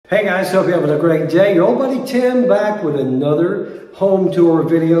Hey guys, hope you're having a great day. Your old buddy Tim back with another home tour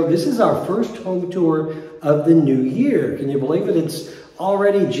video. This is our first home tour of the new year. Can you believe it? It's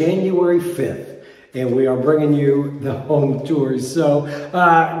already January 5th and we are bringing you the home tours. So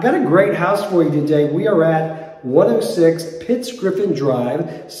got a great house for you today. We are at 106 Pitts Griffin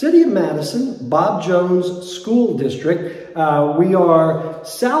Drive, City of Madison, Bob Jones School District. We are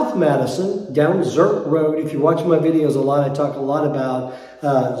South Madison, down Zert Road. If you watch my videos a lot, I talk a lot about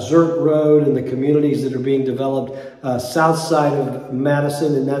Zert Road and the communities that are being developed south side of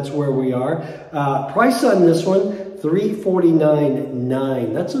Madison, and that's where we are. Price on this one,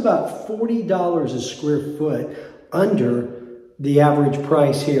 $349,900. That's about $40 a square foot under the average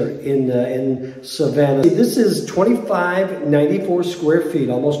price here in Savannah. This is 2,594 square feet,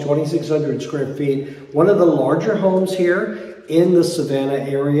 almost 2,600 square feet. One of the larger homes here in the Savannah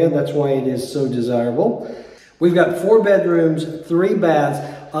area. That's why it is so desirable. We've got 4 bedrooms, 3 baths,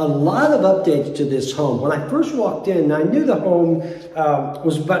 a lot of updates to this home. When I first walked in, I knew the home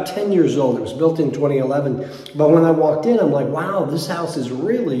was about 10 years old. It was built in 2011. But when I walked in, I'm like, wow, this house has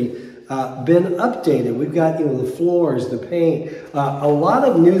really been updated. We've got, the floors, the paint, a lot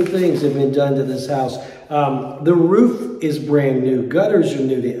of new things have been done to this house. The roof is brand new, gutters are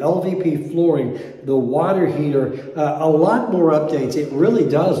new, the LVP flooring, the water heater, a lot more updates. It really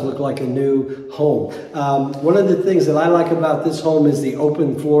does look like a new home. One of the things that I like about this home is the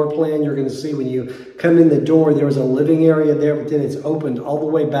open floor plan. You're going to see when you come in the door, there was a living area there, but then it's opened all the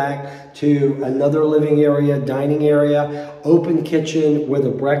way back to another living area, dining area, open kitchen with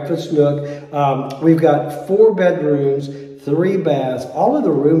a breakfast nook. We've got 4 bedrooms, 3 baths. All of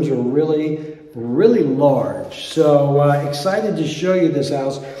the rooms are really large. So excited to show you this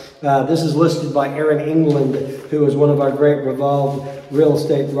house. This is listed by Aaron England, who is one of our great Revolved Real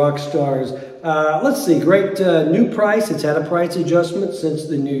Estate rock stars. Let's see, great new price. It's had a price adjustment since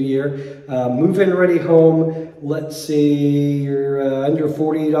the new year. Move-in ready home. Let's see, you're under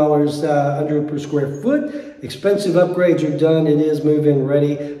 $40 under per square foot. Expensive upgrades are done. It is move-in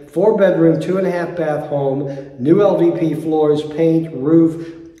ready. 4-bedroom, 2.5 bath home. New LVP floors, paint,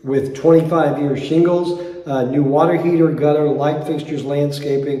 roof with 25-year shingles. New water heater, gutter, light fixtures,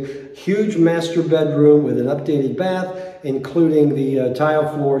 landscaping. Huge master bedroom with an updated bath, including the tile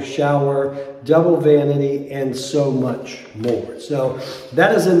floor, shower, double vanity, and so much more. So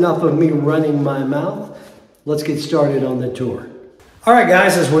that is enough of me running my mouth. Let's get started on the tour. All right,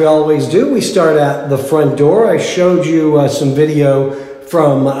 guys, as we always do, we start at the front door. I showed you some video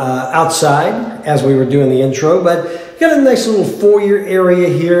from outside as we were doing the intro, but got a nice little foyer area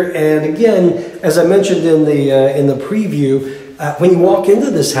here. And again, as I mentioned in the preview, when you walk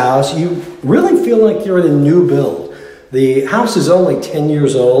into this house, you really feel like you're in a new build. The house is only 10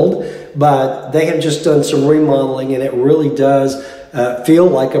 years old, but they have just done some remodeling, and it really does feel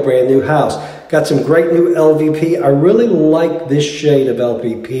like a brand new house. Got some great new LVP. I really like this shade of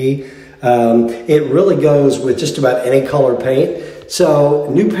LVP. It really goes with just about any color paint. So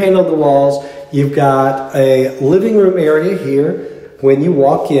new paint on the walls. You've got a living room area here. When you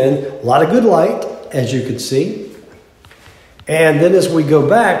walk in, a lot of good light, as you can see. And then as we go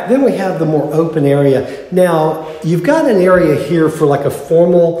back, then we have the more open area. Now, you've got an area here for like a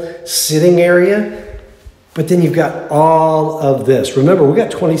formal sitting area, but then you've got all of this. Remember, we got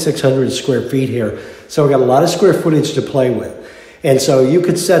 2,600 square feet here, so we got a lot of square footage to play with. And so you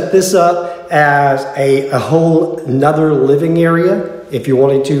could set this up as a whole another living area. If you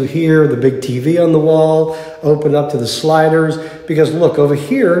wanted to here, the big TV on the wall, open up to the sliders. Because look, over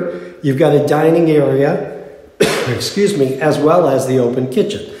here, you've got a dining area, excuse me, as well as the open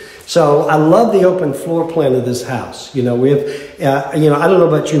kitchen. So I love the open floor plan of this house. We have, I don't know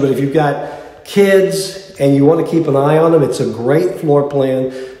about you, but if you've got kids and you want to keep an eye on them, it's a great floor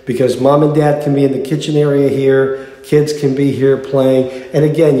plan because mom and dad can be in the kitchen area here. Kids can be here playing. And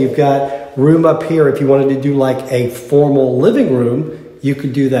again, you've got room up here. If you wanted to do like a formal living room, you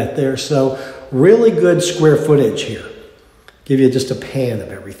could do that there. So really good square footage here. Give you just a pan of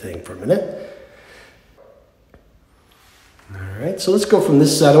everything for a minute. All right, so let's go from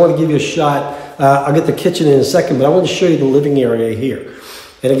this side. I want to give you a shot. I'll get the kitchen in a second, but I want to show you the living area here.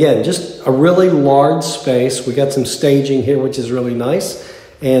 And again, just a really large space. We got some staging here, which is really nice.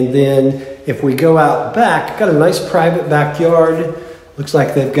 And then if we go out back, got a nice private backyard. Looks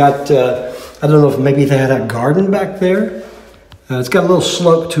like they've got, I don't know if maybe they had a garden back there. It's got a little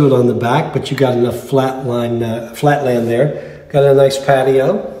slope to it on the back, but you got enough flatland there. Got a nice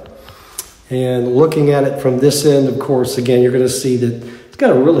patio. And looking at it from this end, of course, again, you're going to see that it's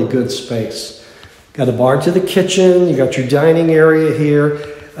got a really good space. Got a bar to the kitchen. You got your dining area here.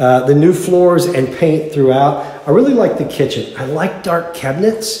 The new floors and paint throughout. I really like the kitchen. I like dark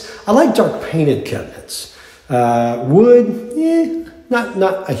cabinets. I like dark painted cabinets. Wood,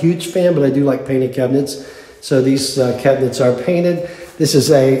 not a huge fan, but I do like painted cabinets. So these cabinets are painted. This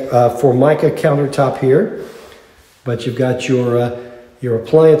is a Formica countertop here, but you've got your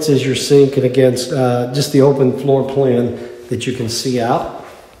appliances, your sink, and against just the open floor plan that you can see out.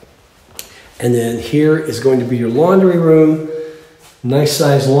 And then here is going to be your laundry room. Nice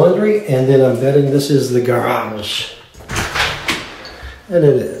size laundry, and then I'm betting this is the garage. And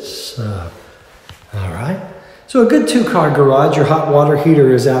it is. All right. So a good 2-car garage. Your hot water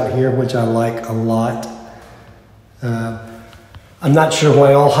heater is out here, which I like a lot. I'm not sure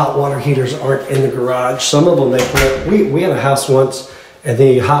why all hot water heaters aren't in the garage. Some of them they put. We had a house once, and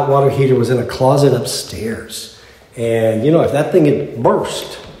the hot water heater was in a closet upstairs. And you know, if that thing had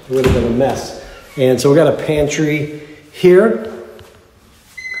burst, it would have been a mess. And so we got a pantry here.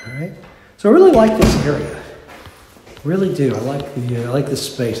 All right, so I really like this area. Really do. I like the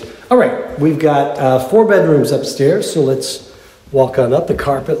space. All right, we've got 4 bedrooms upstairs, so let's walk on up. The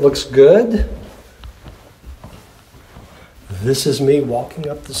carpet looks good. This is me walking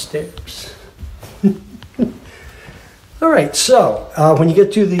up the stairs. All right, so when you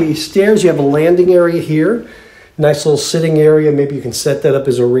get to the stairs, you have a landing area here. Nice little sitting area. Maybe you can set that up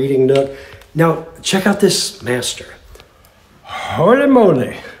as a reading nook. Now, check out this master. Holy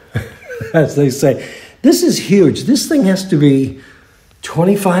moly, as they say. This is huge. This thing has to be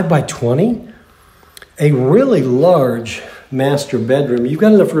 25 by 20. A really large master bedroom. You've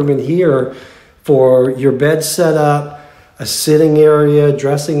got enough room in here for your bed setup, a sitting area,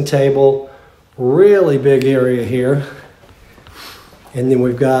 dressing table. Really big area here. And then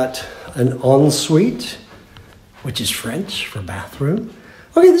we've got an ensuite, which is French for bathroom.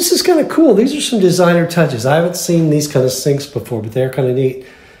 Okay, this is kind of cool. These are some designer touches. I haven't seen these kind of sinks before, but they're kind of neat.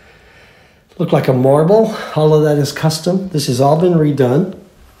 Look like a marble. All of that is custom. This has all been redone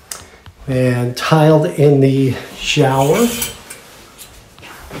and tiled in the shower.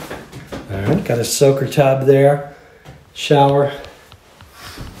 All right, got a soaker tub there. Shower.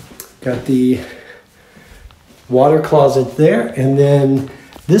 Got the water closet there, and then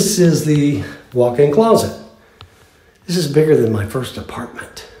this is the walk-in closet. This is bigger than my first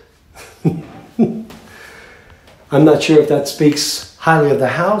apartment. I'm not sure if that speaks highly of the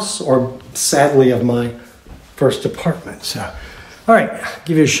house or sadly of my first apartment. So, all right,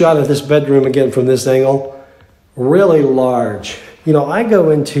 give you a shot at this bedroom again from this angle. Really large. You know, I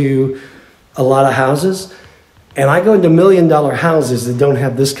go into a lot of houses, and I go into $1 million houses that don't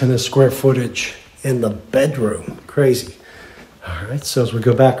have this kind of square footage in the bedroom. Crazy. All right, so as we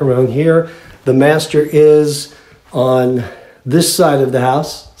go back around here, the master is on this side of the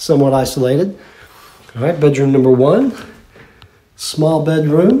house, somewhat isolated. All right, bedroom number 1, small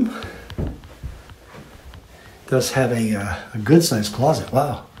bedroom. Does have a good sized closet.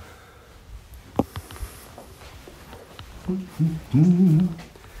 Wow. And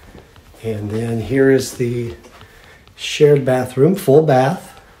then here is the shared bathroom, full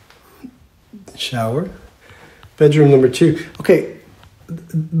bath, shower. Bedroom number 2. Okay,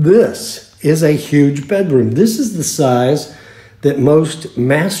 this is a huge bedroom. This is the size that most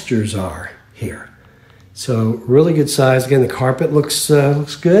masters are here. So really good size. Again, the carpet looks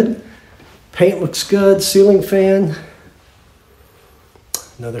good. Paint looks good. Ceiling fan.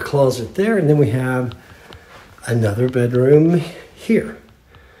 Another closet there. And then we have another bedroom here.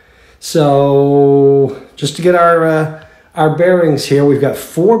 So just to get our bearings here, we've got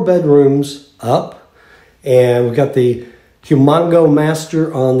 4 bedrooms up, and we've got the Humongo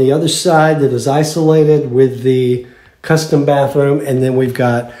master on the other side that is isolated with the custom bathroom, and then we've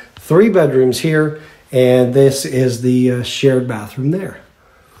got 3 bedrooms here, and this is the shared bathroom there.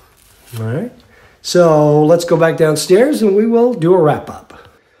 All right, so let's go back downstairs and we will do a wrap up.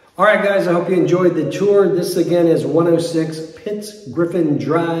 All right, guys, I hope you enjoyed the tour. This again is 106 Pitts Griffin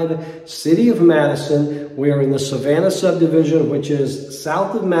Drive, City of Madison. We are in the Savannah subdivision, which is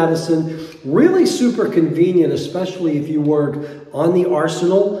south of Madison. Really super convenient, especially if you work on the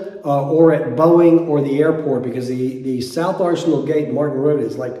Arsenal or at Boeing or the airport, because the South Arsenal Gate, Martin Road,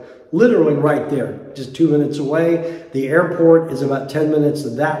 is like literally right there, just 2 minutes away. The airport is about 10 minutes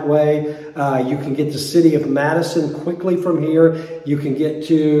that way. You can get to City of Madison quickly from here. You can get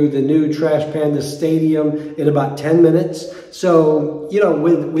to the new Trash Panda Stadium in about 10 minutes. So, you know,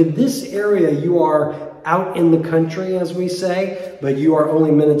 with this area, you are out in the country, as we say, but you are only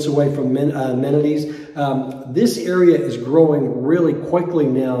minutes away from amenities. This area is growing really quickly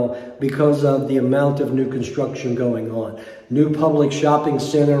now because of the amount of new construction going on. New public shopping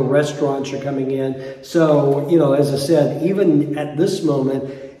center, restaurants are coming in. So, you know, as I said, even at this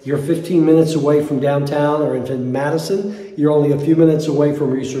moment, You're 15 minutes away from downtown or into Madison. You're only a few minutes away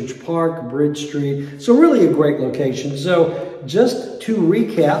from Research Park, Bridge Street. So really a great location. So just to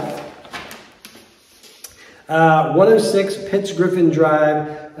recap, 106 Pitts Griffin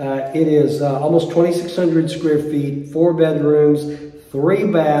Drive. It is almost 2,600 square feet, 4 bedrooms, 3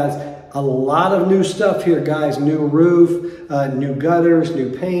 baths. A lot of new stuff here, guys. New roof, new gutters,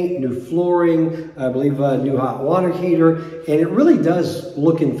 new paint, new flooring, I believe a new hot water heater. And it really does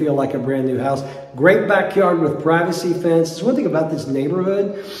look and feel like a brand new house. Great backyard with privacy fence. That's one thing about this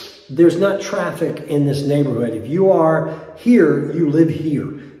neighborhood. There's not traffic in this neighborhood. If you are here, you live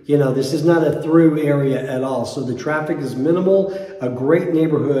here. You know, this is not a through area at all. So the traffic is minimal, a great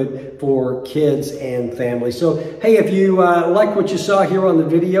neighborhood for kids and families. So, hey, if you like what you saw here on the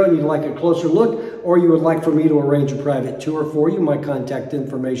video and you'd like a closer look, or you would like for me to arrange a private tour for you, my contact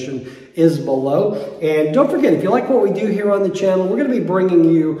information is below. And don't forget, if you like what we do here on the channel, we're going to be bringing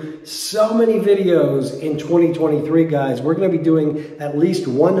you so many videos in 2023, guys. We're going to be doing at least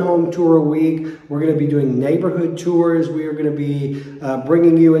 1 home tour a week. We're going to be doing neighborhood tours. We are going to be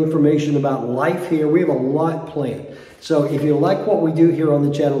bringing you information about life here. We have a lot planned. So if you like what we do here on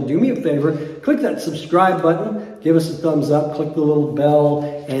the channel, do me a favor, click that subscribe button, give us a thumbs up, click the little bell,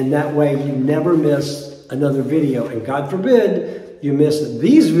 and that way you never miss another video. And God forbid you miss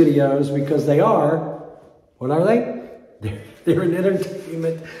these videos, because they are, what are they? They're an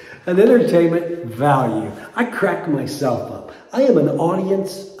entertainment value. I crack myself up. I am an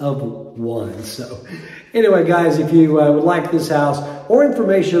audience of one. So anyway, guys, if you would like this house or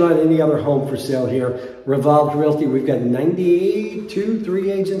information on any other home for sale here, Revolved Realty, we've got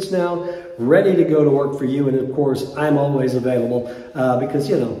 3 agents now ready to go to work for you. And of course, I'm always available because,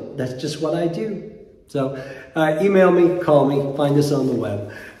 you know, that's just what I do. So email me, call me, find us on the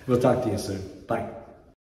web. We'll talk to you soon.